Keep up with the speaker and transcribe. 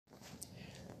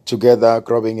Together,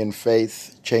 growing in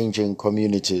faith, changing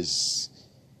communities.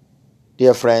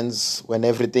 Dear friends, when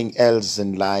everything else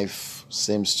in life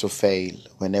seems to fail,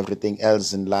 when everything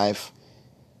else in life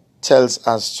tells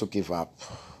us to give up,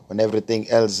 when everything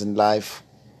else in life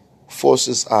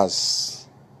forces us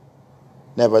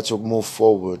never to move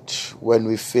forward, when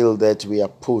we feel that we are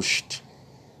pushed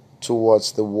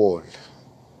towards the wall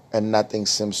and nothing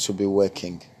seems to be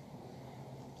working,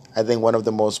 I think one of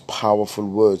the most powerful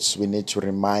words we need to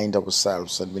remind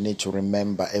ourselves and we need to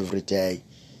remember every day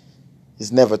is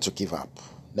never to give up,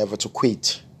 never to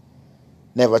quit,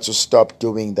 never to stop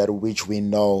doing that which we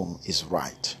know is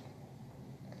right,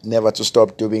 never to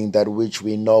stop doing that which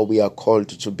we know we are called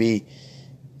to be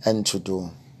and to do.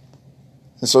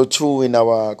 And so too in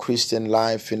our Christian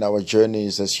life, in our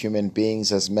journeys as human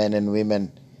beings, as men and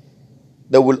women,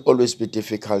 there will always be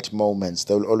difficult moments.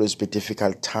 There will always be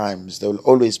difficult times. There will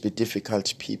always be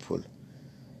difficult people.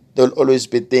 There will always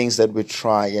be things that we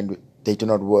try and they do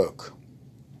not work.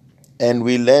 And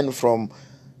we learn from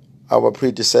our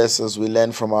predecessors. We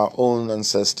learn from our own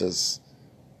ancestors.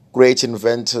 Great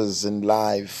inventors in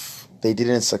life, they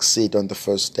didn't succeed on the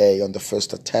first day, on the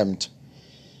first attempt.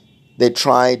 They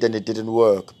tried and it didn't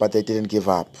work, but they didn't give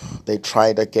up. They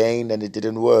tried again and it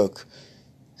didn't work.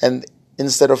 And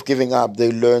instead of giving up,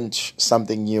 they learned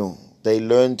something new. They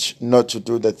learned not to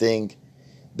do the thing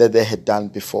that they had done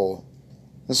before.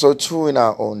 And so too in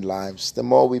our own lives, the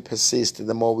more we persist,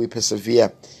 the more we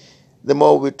persevere, the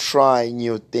more we try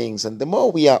new things, and the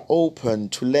more we are open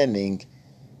to learning,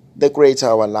 the greater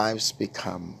our lives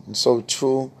become. And so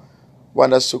too, I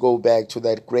want us to go back to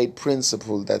that great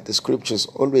principle that the scriptures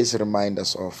always remind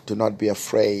us of. Do not be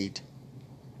afraid.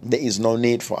 There is no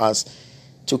need for us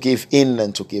to give in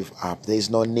and to give up. There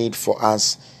is no need for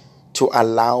us to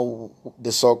allow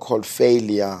the so-called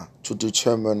failure to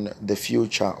determine the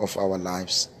future of our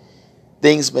lives.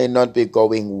 Things may not be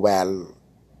going well.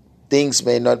 Things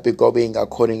may not be going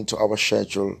according to our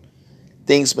schedule.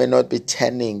 Things may not be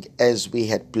turning as we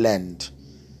had planned.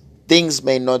 Things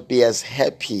may not be as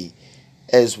happy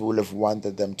as we would have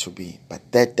wanted them to be.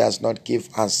 But that does not give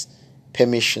us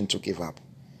permission to give up.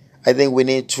 I think we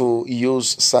need to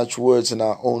use such words in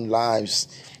our own lives.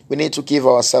 We need to give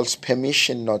ourselves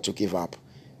permission not to give up.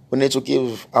 We need to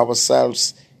give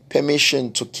ourselves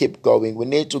permission to keep going. We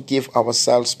need to give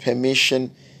ourselves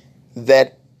permission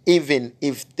that even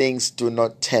if things do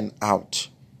not turn out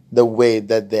the way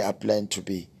that they are planned to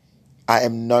be, I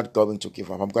am not going to give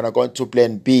up. I'm going to go to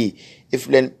plan B. If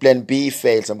plan B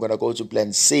fails, I'm going to go to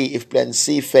plan C. If plan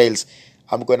C fails,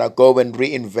 I'm going to go and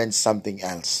reinvent something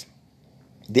else.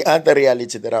 The other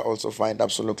reality that I also find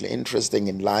absolutely interesting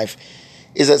in life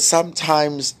is that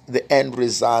sometimes the end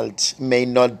result may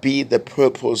not be the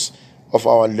purpose of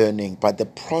our learning, but the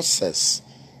process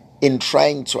in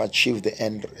trying to achieve the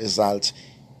end result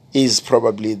is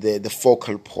probably the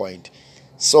focal point.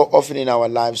 So often in our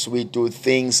lives, we do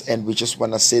things and we just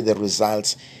want to see the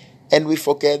results. And we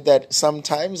forget that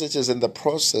sometimes it is in the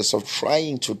process of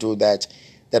trying to do that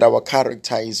our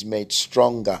character is made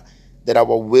stronger, that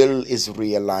our will is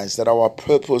realized, that our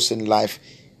purpose in life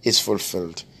is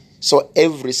fulfilled. So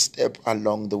every step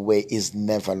along the way is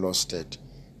never lost.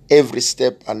 Every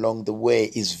step along the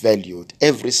way is valued.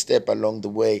 Every step along the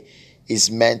way is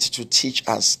meant to teach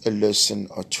us a lesson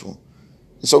or two.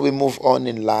 So we move on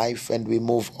in life and we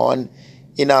move on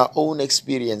in our own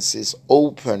experiences,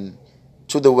 open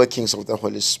to the workings of the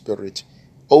Holy Spirit,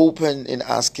 open in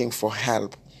asking for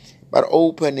help, but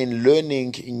open in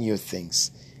learning new things.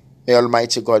 May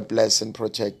Almighty God bless and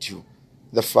protect you,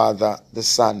 the Father, the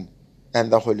Son,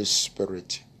 and the Holy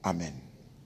Spirit. Amen.